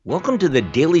Welcome to the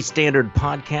Daily Standard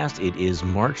Podcast. It is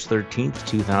March 13th,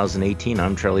 2018.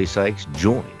 I'm Charlie Sykes,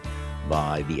 joined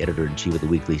by the editor-in-chief of the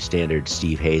Weekly Standard,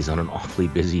 Steve Hayes, on an awfully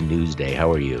busy news day.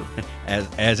 How are you?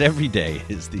 As every day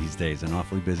is these days, an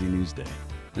awfully busy news day.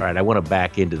 All right, I want to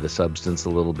back into the substance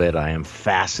a little bit. I am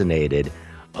fascinated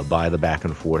by the back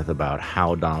and forth about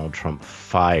how Donald Trump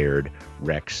fired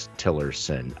Rex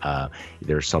Tillerson.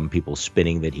 There are some people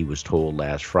spinning that he was told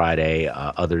last Friday,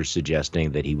 others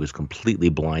suggesting that he was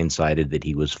completely blindsided, that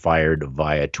he was fired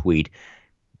via tweet.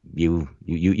 You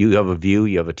have a view?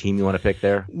 You have a team you want to pick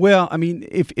there? Well, I mean,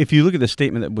 if you look at the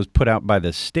statement that was put out by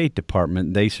the State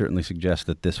Department, they certainly suggest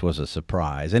that this was a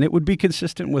surprise. And it would be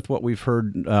consistent with what we've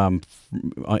heard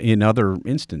in other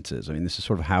instances. I mean, this is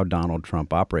sort of how Donald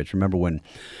Trump operates. Remember when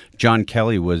John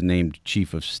Kelly was named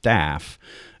chief of staff,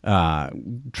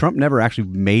 Trump never actually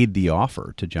made the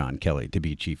offer to John Kelly to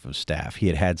be chief of staff. He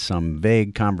had had some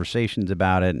vague conversations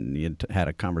about it, and he had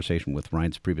a conversation with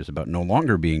Reince Priebus about no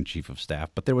longer being chief of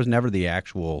staff, but there was never the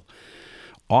actual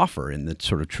offer in the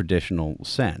sort of traditional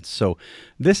sense. So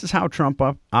this is how Trump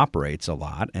operates a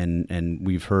lot, and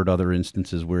we've heard other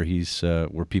instances where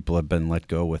where people have been let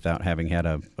go without having had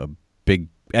a big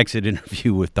exit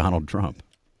interview with Donald Trump.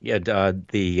 Yeah, I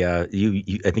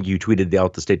think you tweeted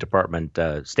out the State Department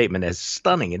statement as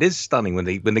stunning. It is stunning when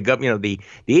the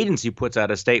agency puts out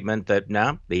a statement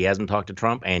that he hasn't talked to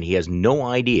Trump and he has no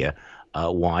idea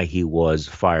why he was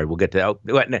fired. We'll get to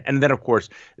that. And then, of course,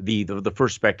 the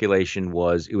first speculation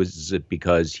was it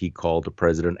because he called the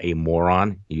president a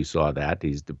moron? You saw that.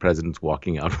 The president's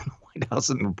walking out from the White House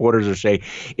and reporters are saying,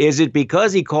 is it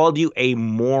because he called you a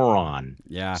moron?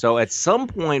 Yeah. So at some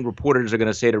point, reporters are going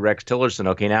to say to Rex Tillerson,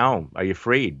 okay, now, are you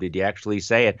freed? Did you actually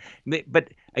say it? But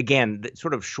again,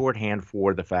 sort of shorthand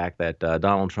for the fact that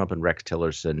Donald Trump and Rex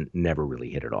Tillerson never really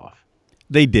hit it off.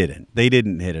 They didn't. They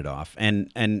didn't hit it off.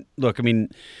 And look, I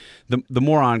mean, the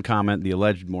moron comment, the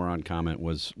alleged moron comment,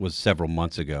 was several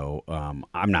months ago.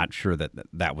 I'm not sure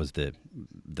that was the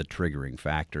triggering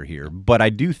factor here, but I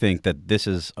do think that this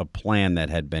is a plan that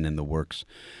had been in the works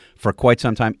for quite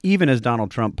some time, even as Donald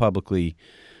Trump publicly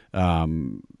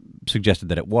suggested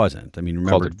that it wasn't. I mean,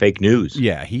 remember, called it fake news.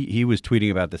 Yeah, he was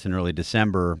tweeting about this in early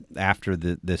December after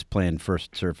this plan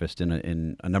first surfaced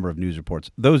in a number of news reports.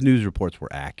 Those news reports were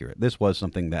accurate. This was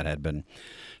something that had been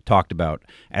talked about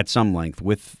at some length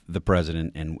with the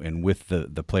president and with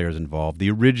the players involved. The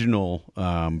original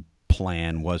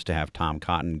plan was to have Tom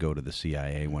Cotton go to the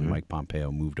CIA when Mike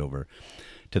Pompeo moved over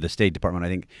to the State Department. I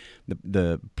think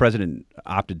the president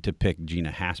opted to pick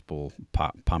Gina Haspel,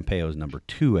 Pompeo's number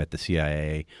 2 at the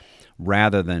CIA,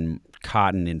 rather than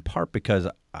Cotton, in part because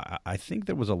I think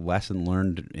there was a lesson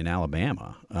learned in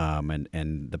Alabama,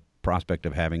 and the prospect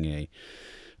of having a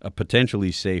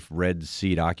potentially safe red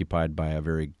seat occupied by a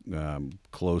very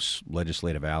close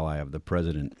legislative ally of the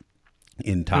president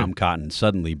in Tom Cotton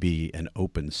suddenly be an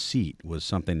open seat was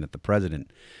something that the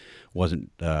president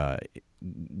wasn't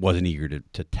eager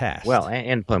to test. Well,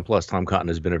 and plus, Tom Cotton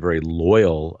has been a very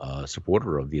loyal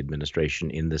supporter of the administration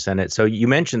in the Senate. So you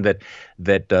mentioned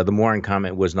that the moron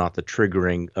comment was not the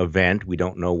triggering event. We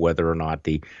don't know whether or not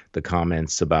the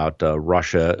comments about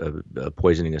Russia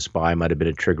poisoning a spy might have been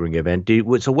a triggering event.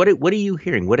 So what are you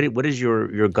hearing? What is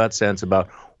your gut sense about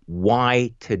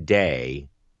why today?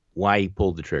 Why he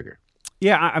pulled the trigger?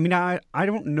 Yeah, I mean, I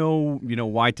don't know,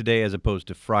 why today as opposed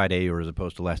to Friday or as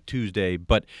opposed to last Tuesday,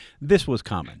 but this was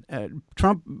common.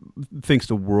 Trump thinks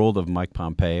the world of Mike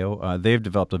Pompeo. They've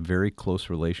developed a very close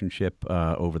relationship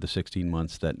over the 16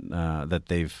 months that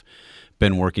they've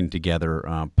been working together.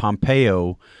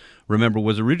 Pompeo, remember,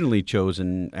 was originally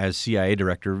chosen as CIA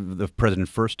director. The president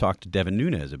first talked to Devin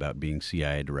Nunes about being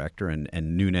CIA director,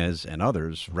 and Nunes and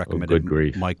others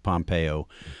recommended Mike Pompeo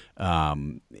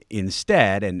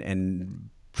instead, and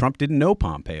Trump didn't know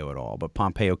Pompeo at all, but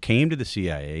Pompeo came to the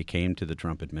CIA, came to the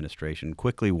Trump administration,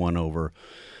 quickly won over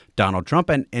Donald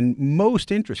Trump, and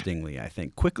most interestingly, I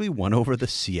think, quickly won over the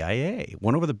CIA,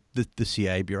 won over the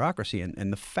CIA bureaucracy,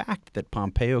 and the fact that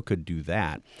Pompeo could do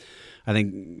that, I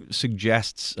think,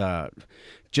 suggests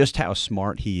just how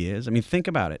smart he is. I mean, think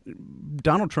about it.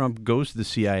 Donald Trump goes to the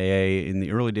CIA in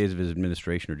the early days of his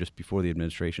administration or just before the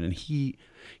administration, and he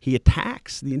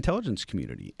attacks the intelligence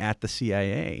community at the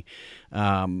CIA.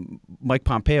 Mike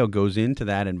Pompeo goes into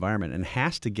that environment and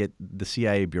has to get the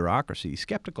CIA bureaucracy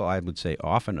skeptical, I would say,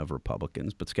 often of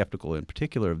Republicans, but skeptical in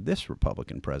particular of this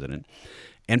Republican president.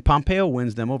 And Pompeo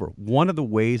wins them over. One of the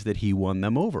ways that he won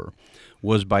them over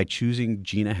was by choosing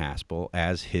Gina Haspel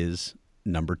as his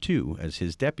number 2, as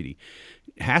his deputy.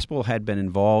 Haspel had been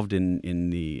involved in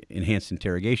the enhanced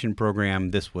interrogation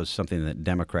program. This was something that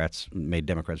Democrats made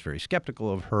Democrats very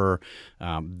skeptical of her.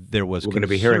 There was We're going to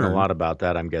be hearing a concern. lot about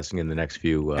that, I'm guessing, in the next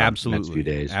few Absolutely,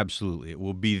 days. absolutely. It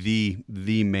will be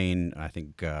the main, I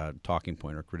think, talking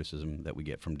point or criticism that we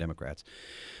get from Democrats.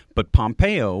 But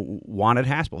Pompeo wanted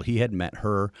Haspel. He had met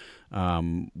her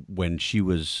when she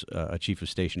was a chief of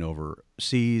station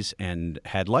overseas, and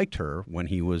had liked her when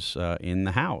he was in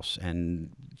the House,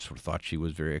 and sort of thought she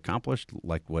was very accomplished,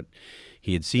 liked what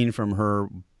he had seen from her,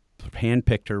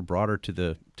 handpicked her, brought her to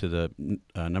the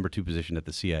number two position at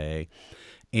the CIA.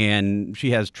 And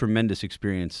she has tremendous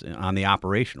experience on the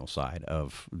operational side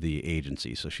of the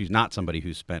agency. So she's not somebody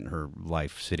who's spent her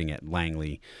life sitting at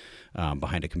Langley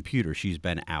behind a computer. She's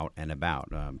been out and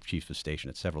about, chief of station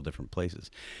at several different places.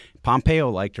 Pompeo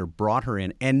liked her, brought her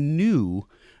in, and knew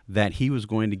that he was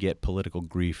going to get political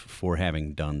grief for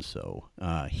having done so.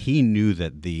 He knew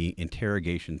that the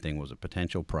interrogation thing was a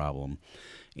potential problem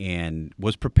and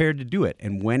was prepared to do it.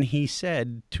 And when he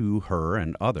said to her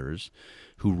and others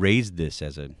who raised this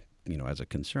as a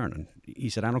concern, and he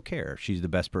said, "I don't care. She's the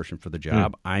best person for the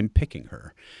job. I'm picking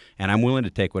her, and I'm willing to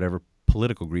take whatever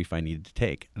political grief I needed to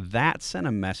take." That sent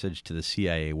a message to the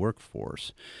CIA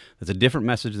workforce. That's a different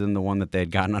message than the one that they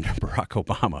had gotten under Barack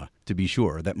Obama, to be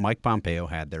sure, that Mike Pompeo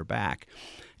had their back.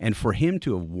 And for him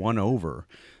to have won over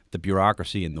the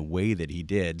bureaucracy in the way that he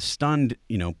did stunned,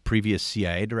 previous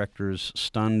CIA directors,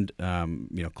 stunned,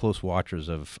 close watchers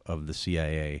of the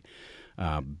CIA,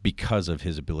 because of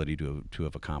his ability to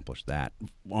have accomplished that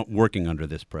working under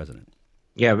this president.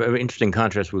 Yeah, very interesting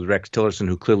contrast with Rex Tillerson,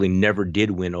 who clearly never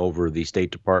did win over the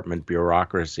State Department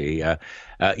bureaucracy,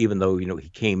 even though he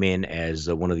came in as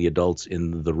one of the adults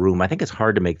in the room. I think it's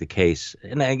hard to make the case,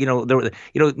 and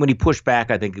when he pushed back,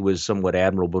 I think it was somewhat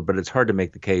admirable. But it's hard to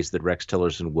make the case that Rex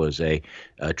Tillerson was a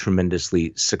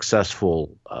tremendously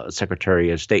successful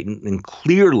Secretary of State, and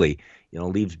clearly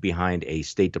leaves behind a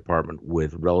State Department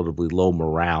with relatively low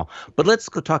morale. But let's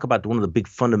go talk about one of the big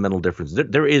fundamental differences.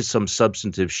 There is some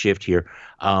substantive shift here.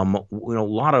 A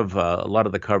lot of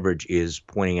the coverage is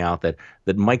pointing out that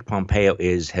Mike Pompeo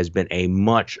has been a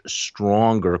much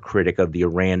stronger critic of the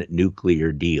Iran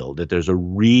nuclear deal. That there's a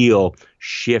real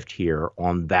shift here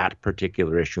on that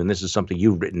particular issue, and this is something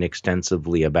you've written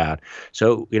extensively about.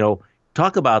 So,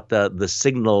 talk about the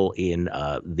signal in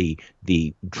the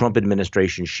Trump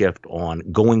administration shift on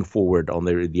going forward on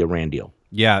the Iran deal.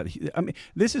 Yeah, I mean,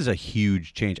 this is a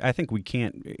huge change. I think we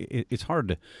can't. It's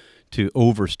hard to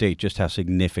overstate just how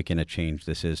significant a change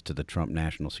this is to the Trump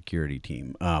national security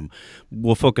team.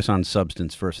 We'll focus on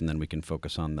substance first, and then we can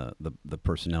focus on the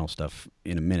personnel stuff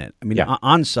in a minute. I mean, Yeah.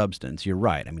 on substance, you're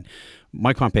right. I mean,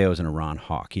 Mike Pompeo is an Iran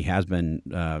hawk. He has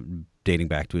been. Dating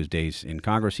back to his days in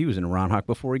Congress, he was an Iran hawk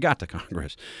before he got to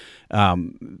Congress.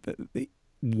 When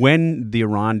the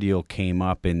Iran deal came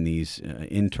up in these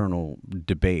internal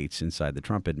debates inside the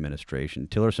Trump administration,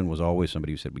 Tillerson was always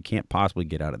somebody who said, "We can't possibly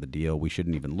get out of the deal. We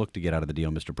shouldn't even look to get out of the deal,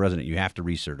 Mr. President. You have to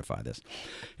recertify this."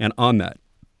 And on that,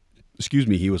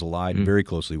 he was allied very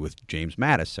closely with James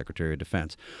Mattis, Secretary of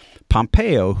Defense.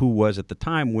 Pompeo, who was at the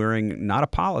time wearing not a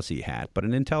policy hat, but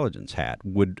an intelligence hat,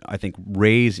 would, I think,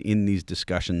 raise in these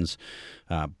discussions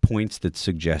points that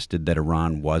suggested that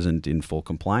Iran wasn't in full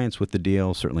compliance with the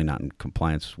deal, certainly not in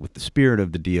compliance with the spirit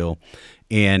of the deal,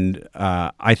 and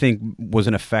I think was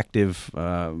an effective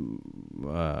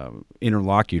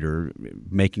interlocutor,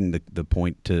 making the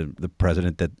point to the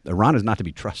president that Iran is not to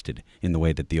be trusted in the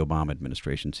way that the Obama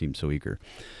administration seemed so eager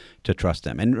to trust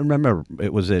them. And remember,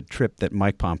 it was a trip that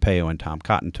Mike Pompeo and Tom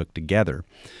Cotton took together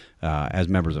as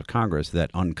members of Congress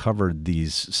that uncovered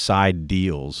these side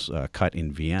deals cut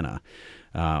in Vienna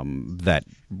that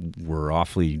were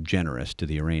awfully generous to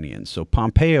the Iranians. So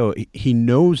Pompeo, he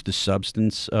knows the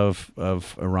substance of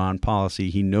Iran policy.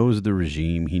 He knows the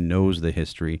regime. He knows the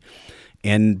history.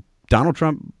 And Donald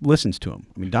Trump listens to him.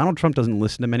 I mean, Donald Trump doesn't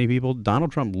listen to many people.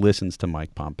 Donald Trump listens to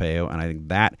Mike Pompeo, and I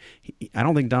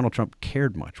don't think Donald Trump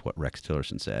cared much what Rex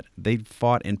Tillerson said. They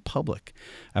fought in public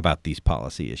about these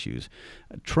policy issues.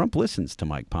 Trump listens to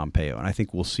Mike Pompeo, and I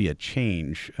think we'll see a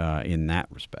change in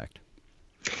that respect.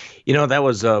 That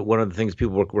was one of the things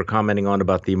people were commenting on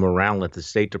about the morale at the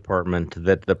State Department,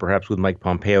 that perhaps with Mike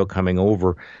Pompeo coming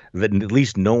over, that at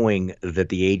least knowing that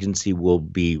the agency will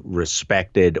be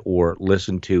respected or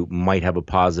listened to might have a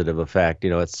positive effect.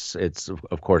 It's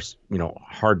of course,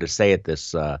 hard to say at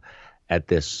this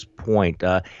point.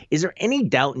 Is there any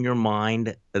doubt in your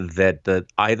mind that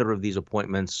either of these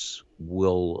appointments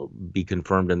will be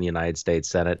confirmed in the United States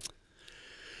Senate?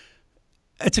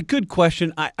 It's a good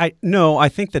question. I no, I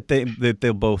think that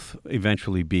they'll both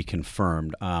eventually be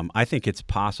confirmed. I think it's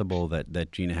possible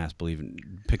that Gina Haspel even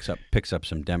picks up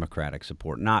some Democratic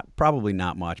support. Probably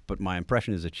not much, but my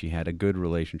impression is that she had a good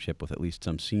relationship with at least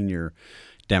some senior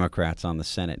Democrats on the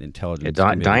Senate Yeah, Intelligence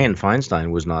Committee. Dianne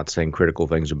Feinstein was not saying critical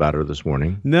things about her this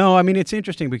morning. No, I mean it's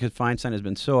interesting because Feinstein has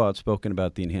been so outspoken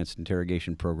about the enhanced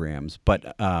interrogation programs,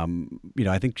 but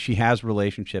I think she has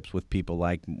relationships with people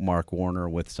like Mark Warner,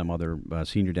 with some other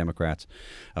senior Democrats,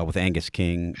 with Angus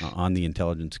King on the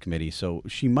Intelligence Committee. So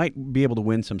she might be able to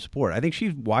win some support. I think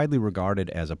she's widely regarded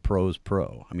as a pro's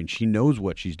pro. I mean, she knows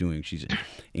what she's doing. She's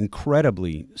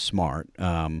incredibly smart.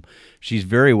 She's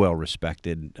very well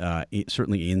respected,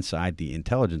 certainly inside the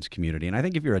intelligence community. And I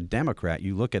think if you're a Democrat,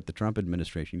 you look at the Trump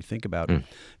administration, you think about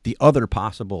the other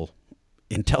possible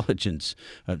intelligence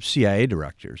CIA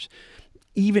directors.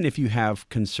 Even if you have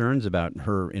concerns about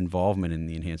her involvement in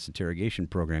the enhanced interrogation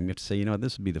program, you have to say,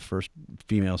 this would be the first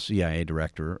female CIA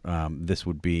director. This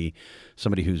would be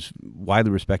somebody who's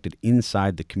widely respected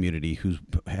inside the community, who's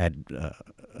had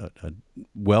a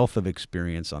wealth of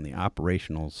experience on the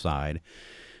operational side.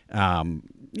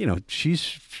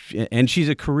 She's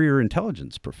a career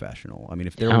intelligence professional. I mean,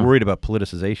 if they're worried about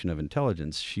politicization of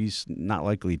intelligence, she's not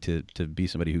likely to be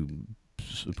somebody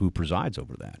who presides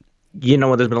over that.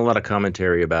 There's been a lot of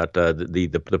commentary about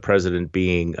the president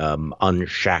being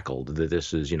unshackled. That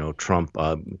this is, Trump.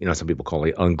 Some people call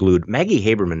it unglued. Maggie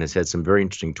Haberman has had some very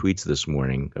interesting tweets this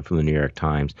morning from the New York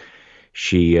Times.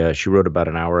 She wrote about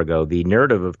an hour ago, the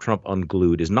narrative of Trump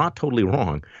unglued is not totally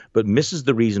wrong, but misses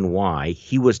the reason why.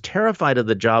 He was terrified of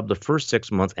the job the first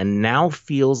 6 months and now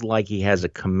feels like he has a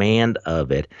command of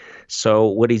it. So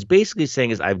what he's basically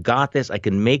saying is, I've got this. I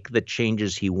can make the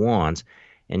changes he wants.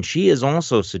 And she is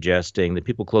also suggesting that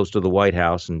people close to the White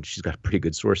House, and she's got pretty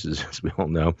good sources, as we all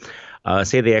know,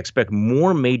 say they expect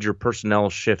more major personnel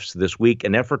shifts this week.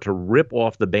 An effort to rip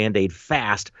off the Band-Aid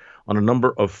fast on a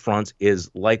number of fronts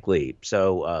is likely.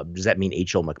 So does that mean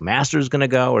H.L. McMaster is going to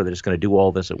go, or they're just going to do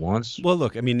all this at once? Well,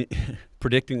 look, I mean,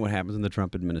 predicting what happens in the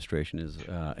Trump administration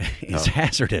is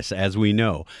hazardous, as we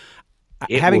know.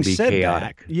 Having will be said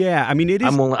chaotic. That, yeah, I mean, it is.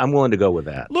 I'm willing to go with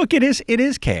that. Look, it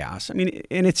is chaos. I mean,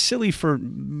 and it's silly for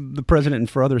the president and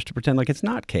for others to pretend like it's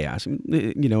not chaos. I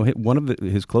mean, one of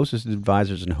his closest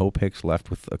advisors, and Hope Hicks, left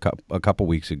with a couple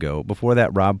weeks ago. Before that,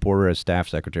 Rob Porter as staff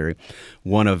secretary,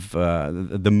 one of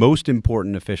the most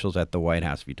important officials at the White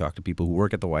House. If you talk to people who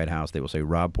work at the White House, they will say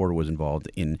Rob Porter was involved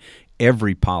in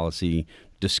every policy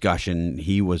discussion.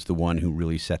 He was the one who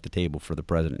really set the table for the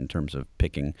president in terms of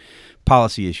picking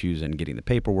policy issues and getting the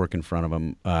paperwork in front of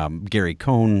him. Gary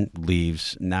Cohn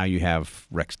leaves. Now you have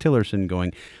Rex Tillerson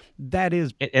going. That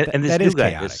is and this new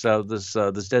guy,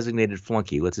 this designated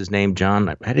flunky. What's his name?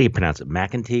 John. How do you pronounce it?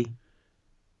 McEntee.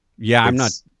 Yeah, I'm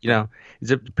not.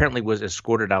 He apparently was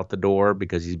escorted out the door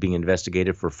because he's being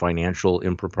investigated for financial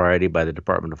impropriety by the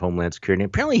Department of Homeland Security.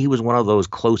 Apparently, he was one of those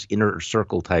close inner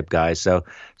circle type guys. So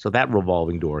that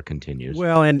revolving door continues.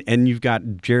 Well, and you've got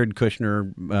Jared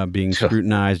Kushner being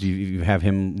scrutinized. You have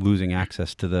him losing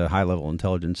access to the high level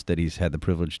intelligence that he's had the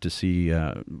privilege to see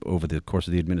over the course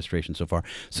of the administration so far.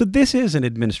 So this is an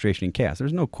administration in chaos.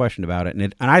 There's no question about it.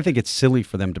 And I think it's silly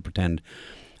for them to pretend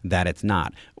that it's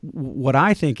not. What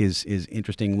I think is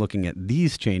interesting looking at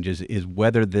these changes is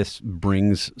whether this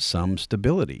brings some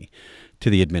stability to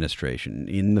the administration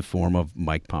in the form of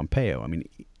Mike Pompeo. I mean,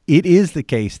 it is the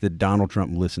case that Donald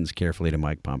Trump listens carefully to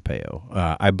Mike Pompeo.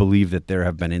 I believe that there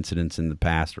have been incidents in the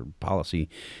past or policy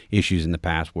issues in the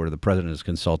past where the president has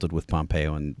consulted with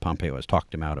Pompeo and Pompeo has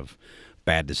talked him out of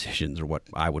bad decisions, or what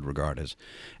I would regard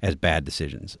as bad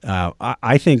decisions.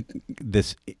 I think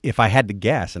this, if I had to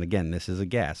guess, and again, this is a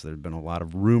guess, there have been a lot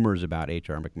of rumors about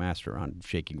H.R. McMaster on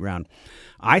shaky ground.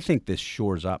 I think this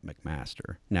shores up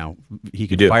McMaster. Now, he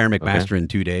could fire McMaster in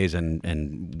 2 days,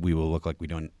 and we will look like we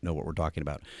don't know what we're talking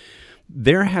about.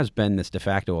 There has been this de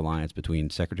facto alliance between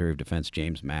Secretary of Defense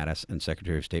James Mattis and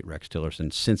Secretary of State Rex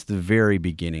Tillerson since the very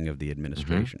beginning of the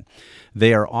administration.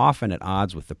 They are often at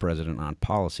odds with the president on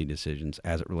policy decisions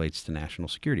as it relates to national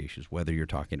security issues, whether you're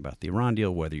talking about the Iran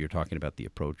deal, whether you're talking about the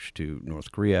approach to North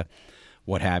Korea,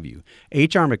 what have you.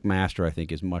 H.R. McMaster, I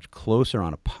think, is much closer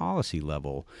on a policy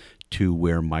level to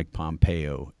where Mike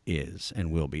Pompeo is and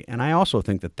will be. And I also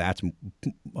think that that's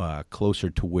closer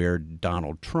to where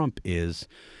Donald Trump is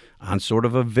on sort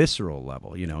of a visceral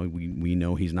level. We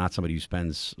know he's not somebody who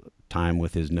spends time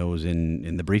with his nose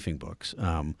in the briefing books.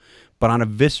 But on a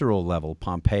visceral level,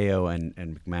 Pompeo and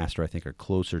McMaster, I think, are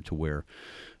closer to where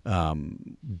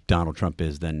Donald Trump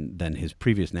is than his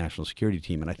previous national security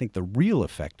team. And I think the real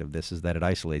effect of this is that it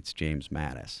isolates James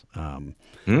Mattis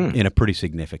in a pretty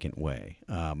significant way.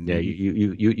 Yeah,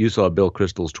 you saw Bill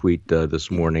Kristol's tweet this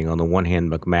morning. On the one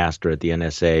hand, McMaster at the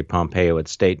NSA, Pompeo at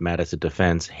State, Mattis at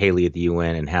Defense, Haley at the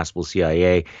UN, and Haspel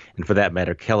CIA, and for that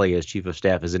matter, Kelly as Chief of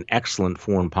Staff is an excellent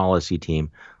foreign policy team.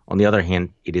 On the other hand,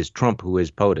 it is Trump who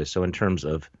is POTUS. So in terms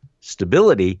of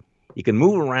stability, you can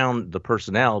move around the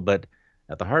personnel, but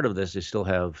at the heart of this, you still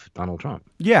have Donald Trump.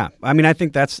 Yeah, I mean, I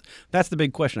think that's the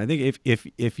big question. I think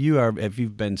if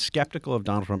you've been skeptical of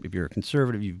Donald Trump, if you're a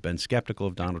conservative, you've been skeptical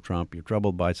of Donald Trump, you're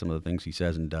troubled by some of the things he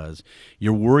says and does,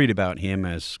 you're worried about him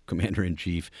as commander in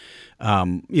chief.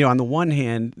 On the one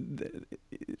hand,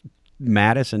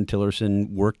 Mattis and Tillerson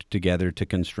worked together to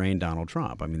constrain Donald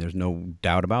Trump. I mean, there's no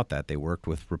doubt about that. They worked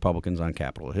with Republicans on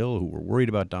Capitol Hill who were worried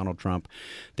about Donald Trump.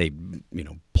 They,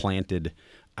 planted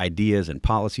ideas and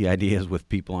policy ideas with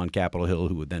people on Capitol Hill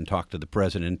who would then talk to the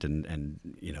president, and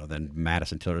then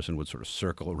Mattis and Tillerson would sort of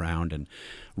circle around and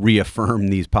reaffirm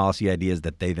these policy ideas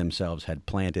that they themselves had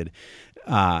planted.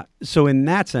 So in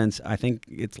that sense, I think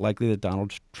it's likely that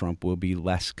Donald Trump will be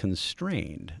less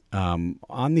constrained.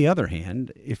 On the other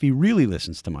hand, if he really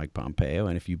listens to Mike Pompeo,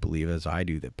 and if you believe, as I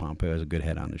do, that Pompeo has a good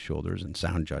head on his shoulders and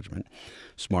sound judgment,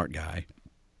 smart guy,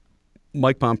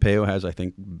 Mike Pompeo has, I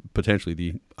think, potentially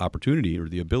the opportunity or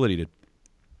the ability to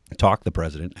talk the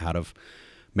president out of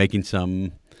making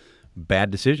some bad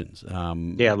decisions.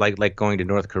 Like going to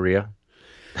North Korea.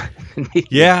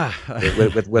 Yeah,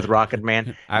 with Rocket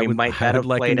Man. I would might that have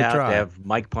like played him to out try. to have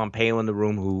Mike Pompeo in the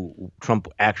room, who Trump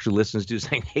actually listens to,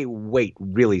 saying, "Hey, wait,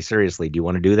 really seriously, do you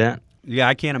want to do that?" Yeah,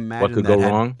 I can't imagine what could go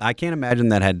wrong. I can't imagine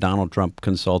that had Donald Trump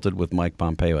consulted with Mike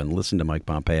Pompeo and listened to Mike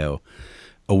Pompeo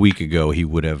a week ago, he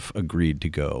would have agreed to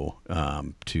go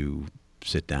to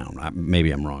sit down.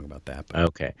 Maybe I'm wrong about that. But.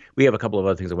 Okay. We have a couple of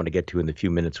other things I want to get to in the few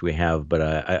minutes we have, but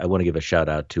I want to give a shout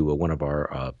out to one of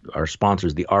our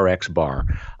sponsors, the RX Bar.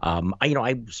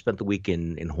 I spent the week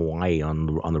in Hawaii on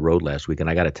the road last week, and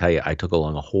I got to tell you, I took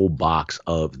along a whole box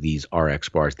of these RX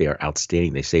bars. They are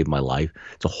outstanding. They saved my life.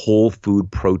 It's a whole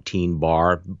food protein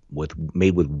bar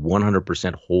made with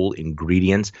 100% whole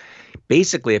ingredients.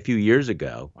 Basically, a few years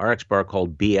ago, RX Bar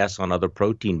called BS on other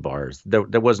protein bars.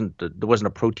 There wasn't a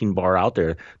protein bar out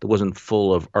there that wasn't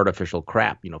full of artificial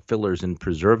crap, fillers and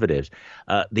preservatives.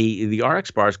 The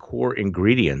RX Bar's core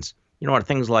ingredients, are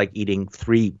things like eating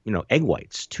 3, egg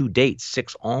whites, 2 dates,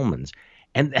 6 almonds,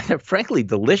 and they're frankly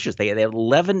delicious. They have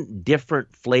 11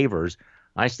 different flavors.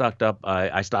 I stocked up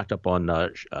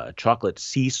on chocolate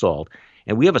sea salt.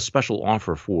 And we have a special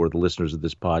offer for the listeners of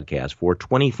this podcast. For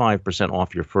 25%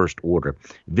 off your first order,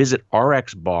 visit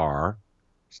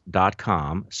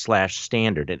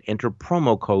rxbar.com/standard and enter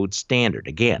promo code standard.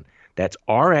 Again, that's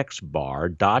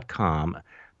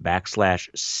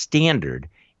rxbar.com/standard.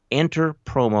 Enter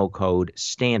promo code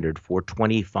standard for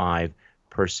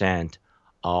 25%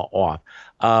 off.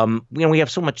 We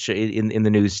have so much in the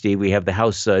news, Steve. We have the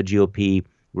House GOP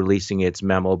releasing its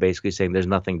memo basically saying there's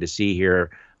nothing to see here.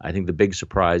 I think the big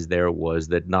surprise there was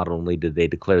that not only did they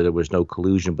declare there was no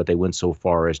collusion, but they went so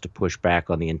far as to push back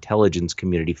on the intelligence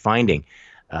community finding,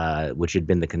 which had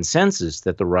been the consensus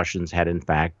that the Russians had in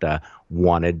fact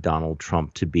wanted Donald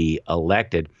Trump to be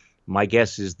elected. My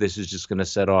guess is this is just going to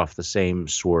set off the same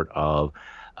sort of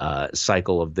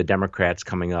cycle of the Democrats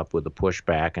coming up with a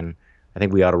pushback. And I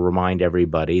think we ought to remind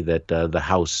everybody that the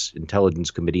House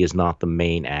Intelligence Committee is not the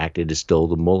main act. It is still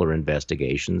the Mueller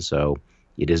investigation. So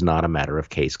it is not a matter of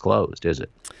case closed, is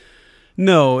it?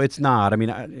 No, it's not. I mean,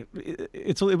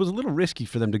 it was a little risky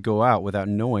for them to go out without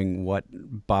knowing what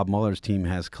Bob Mueller's team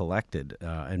has collected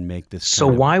and make this. So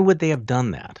why would they have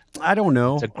done that? I don't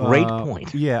know. It's a great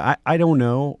point. Yeah, I don't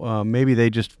know. Maybe they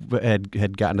just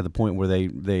had gotten to the point where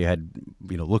they had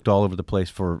looked all over the place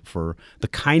for the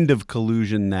kind of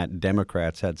collusion that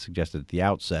Democrats had suggested at the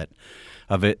outset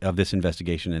of this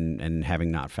investigation, and having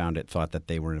not found it, thought that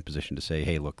they were in a position to say,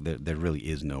 hey, look, there really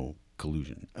is no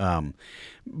collusion.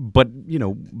 But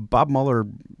Bob Mueller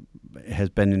has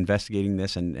been investigating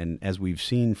this, and as we've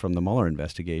seen from the Mueller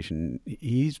investigation,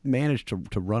 he's managed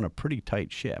to run a pretty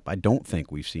tight ship. I don't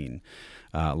think we've seen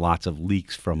lots of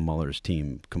leaks from Mueller's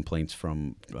team, complaints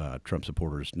from Trump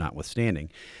supporters notwithstanding.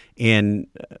 And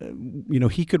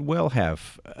he could well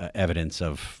have evidence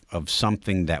of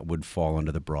something that would fall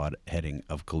under the broad heading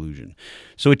of collusion.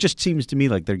 So it just seems to me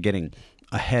like they're getting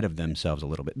ahead of themselves a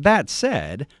little bit. That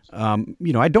said,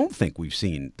 I don't think we've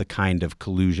seen the kind of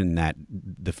collusion that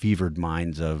the fevered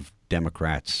minds of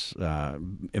Democrats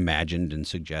imagined and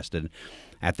suggested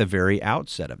at the very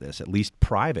outset of this, at least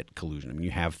private collusion. I mean, you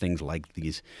have things like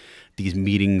these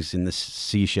meetings in the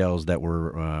Seychelles that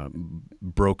were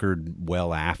brokered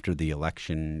well after the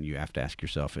election. You have to ask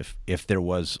yourself, if there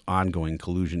was ongoing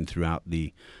collusion throughout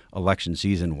the election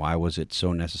season, why was it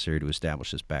so necessary to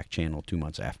establish this back channel 2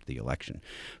 months after the election?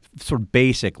 Sort of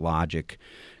basic logic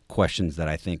questions that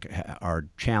I think are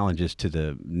challenges to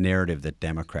the narrative that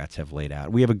Democrats have laid out.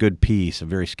 We have a good piece, a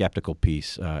very skeptical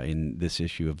piece in this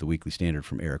issue of the Weekly Standard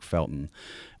from Eric Felton,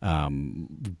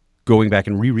 going back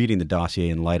and rereading the dossier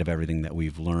in light of everything that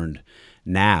we've learned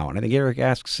now. And I think Eric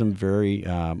asks some very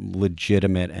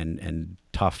legitimate and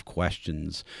tough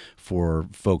questions for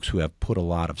folks who have put a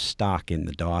lot of stock in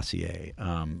the dossier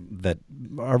that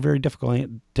are very difficult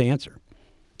to answer.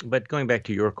 But going back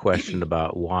to your question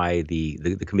about why the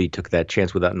committee took that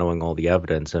chance without knowing all the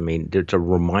evidence, I mean, it's a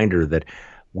reminder that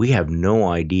we have no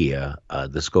idea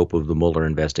the scope of the Mueller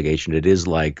investigation. It is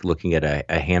like looking at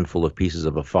a handful of pieces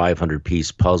of a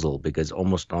 500-piece puzzle, because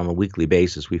almost on a weekly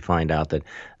basis we find out that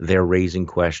they're raising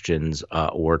questions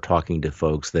or talking to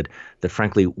folks that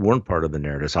frankly weren't part of the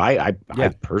narrative. So I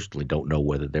personally don't know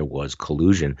whether there was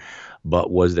collusion,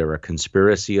 but was there a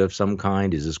conspiracy of some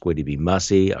kind? Is this going to be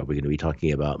messy? Are we going to be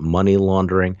talking about money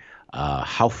laundering?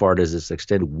 How far does this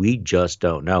extend? We just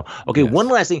don't know. Okay, Yes. one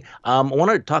last thing. I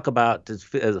want to talk about as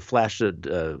a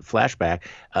flashback,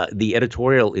 the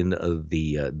editorial in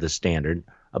the Standard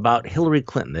about Hillary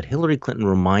Clinton. That Hillary Clinton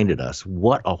reminded us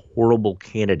what a horrible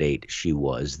candidate she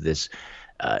was. It's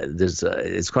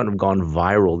kind of gone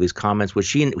viral. These comments, which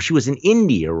she was in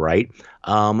India, right?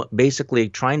 Basically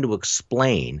trying to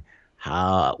explain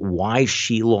why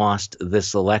she lost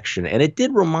this election, and it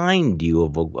did remind you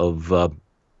of what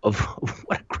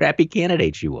a crappy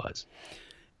candidate she was.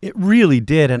 It really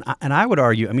did, and I would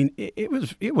argue. I mean, it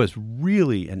was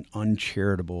really an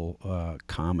uncharitable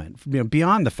comment.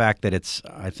 Beyond the fact that it's,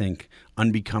 I think,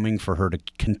 unbecoming for her to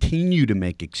continue to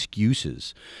make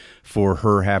excuses for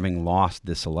her having lost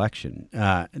this election.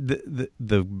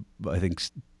 The I think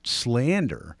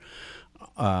slander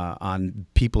on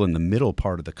people in the middle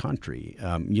part of the country.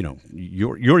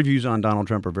 Your views on Donald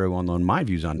Trump are very well known. My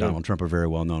views on Donald Trump are very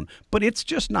well known. But it's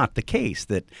just not the case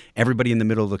that everybody in the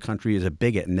middle of the country is a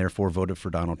bigot and therefore voted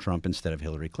for Donald Trump instead of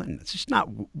Hillary Clinton. It's just not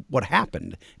what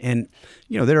happened. And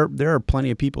there are plenty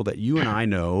of people that you and I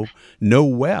know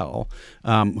well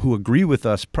who agree with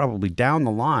us probably down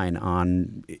the line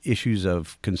on issues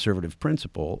of conservative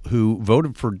principle, who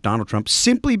voted for Donald Trump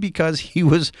simply because he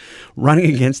was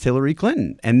running against Hillary Clinton.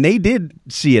 And they did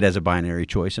see it as a binary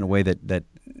choice in a way that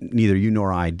neither you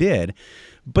nor I did.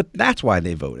 But that's why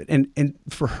they voted. And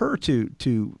for her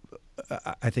to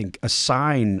I think,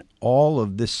 assign all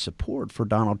of this support for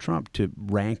Donald Trump to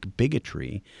rank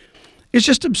bigotry is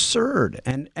just absurd.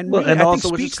 And Well, really, and I also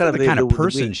think was speaks just kind to of the kind of the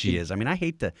person she is. I mean,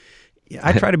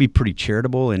 I try to be pretty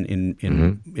charitable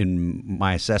in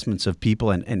my assessments of people,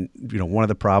 and one of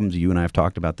the problems, you and I have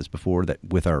talked about this before, that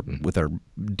with our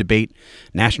debate,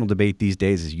 national debate these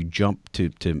days, is you jump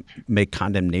to make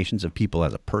condemnations of people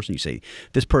as a person. You say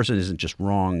this person isn't just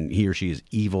wrong, he or she is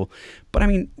evil. But I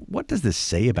mean, what does this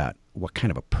say about what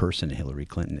kind of a person Hillary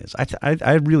Clinton is?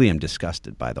 I really am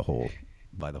disgusted by the whole thing.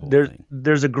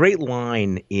 There's a great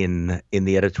line in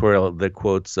the editorial that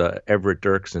quotes Everett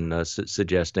Dirksen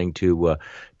suggesting to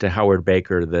Howard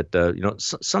Baker that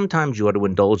sometimes you ought to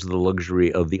indulge the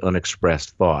luxury of the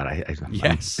unexpressed thought.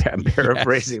 Yes. I'm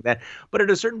paraphrasing that, but at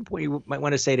a certain point you might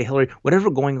want to say to Hillary, whatever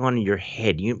going on in your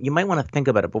head, you might want to think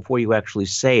about it before you actually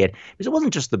say it, because it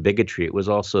wasn't just the bigotry; it was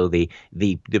also the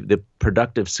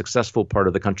productive, successful part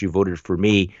of the country voted for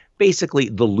me. Basically,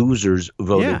 the losers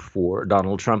voted for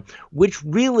Donald Trump, which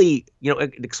really,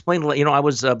 explained. I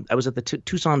was at the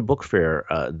Tucson Book Fair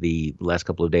the last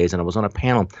couple of days, and I was on a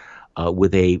panel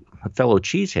with a fellow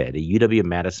cheesehead, a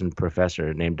UW-Madison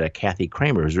professor named Kathy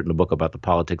Kramer, who's written a book about the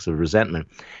politics of resentment.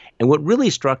 And what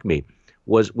really struck me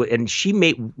was, and she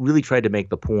really tried to make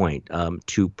the point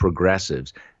to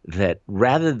progressives that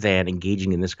rather than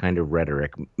engaging in this kind of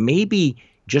rhetoric, maybe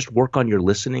just work on your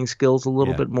listening skills a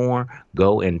little bit more.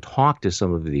 Go and talk to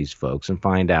some of these folks and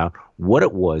find out what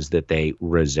it was that they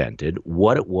resented,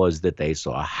 what it was that they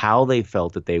saw, how they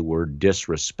felt that they were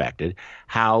disrespected,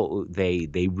 how they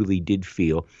really did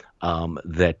feel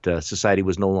that society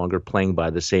was no longer playing by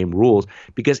the same rules.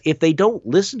 Because if they don't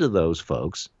listen to those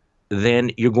folks,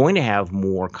 then you're going to have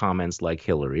more comments like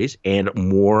Hillary's and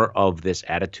more of this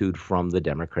attitude from the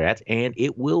Democrats, and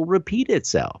it will repeat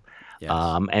itself. Yes.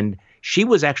 And she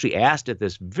was actually asked at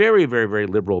this very, very, very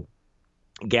liberal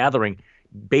gathering,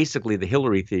 basically the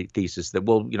Hillary thesis that,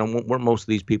 weren't most of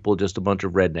these people just a bunch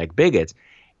of redneck bigots?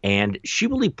 And she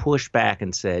really pushed back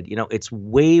and said, it's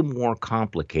way more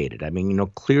complicated. I mean,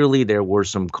 clearly there were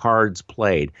some cards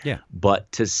played, Yeah.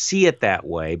 but to see it that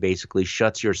way basically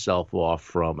shuts yourself off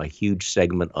from a huge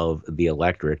segment of the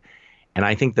electorate. And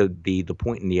I think the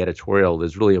point in the editorial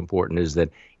that's really important is that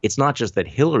it's not just that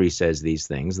Hillary says these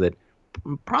things, that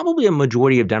probably a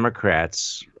majority of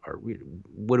Democrats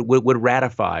would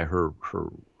ratify her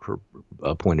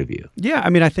point of view. Yeah, I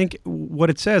mean, I think what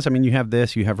it says, I mean, you have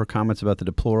her comments about the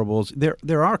deplorables.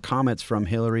 There are comments from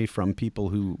Hillary, from people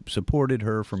who supported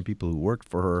her, from people who worked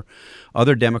for her,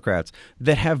 other Democrats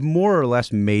that have more or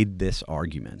less made this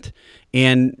argument.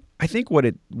 And I think what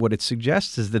it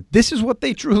suggests is that this is what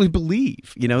they truly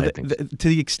believe. To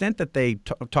the extent that they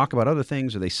talk about other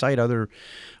things or they cite other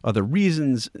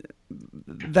reasons,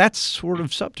 that's sort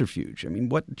of subterfuge. I mean,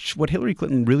 what Hillary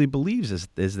Clinton really believes is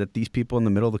that these people in the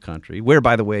middle of the country, where,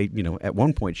 by the way, at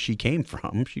one point she came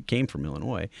from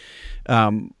Illinois,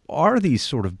 are these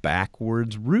sort of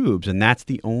backwards rubes, and that's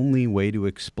the only way to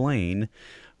explain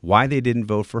why they didn't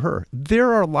vote for her.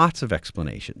 There are lots of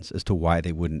explanations as to why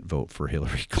they wouldn't vote for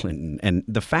Hillary Clinton. And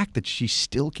the fact that she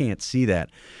still can't see that,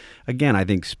 again, I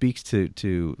think speaks to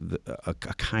a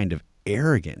kind of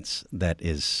arrogance that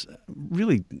is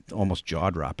really almost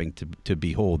jaw-dropping to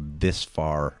behold this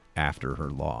far after her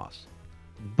loss.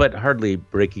 But hardly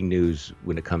breaking news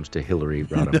when it comes to Hillary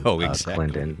Rodham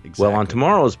Clinton. Exactly. Well, on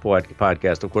tomorrow's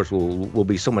podcast, of course, we'll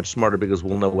be so much smarter because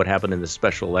we'll know what happened in the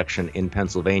special election in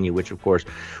Pennsylvania, which, of course,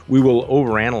 we will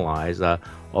overanalyze.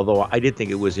 Although I did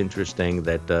think it was interesting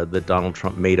that Donald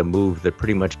Trump made a move that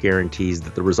pretty much guarantees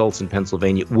that the results in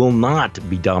Pennsylvania will not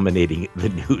be dominating the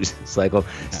news cycle.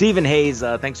 Stephen Hayes,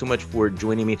 thanks so much for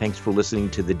joining me. Thanks for listening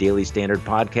to the Daily Standard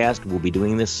podcast. We'll be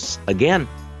doing this again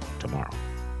tomorrow.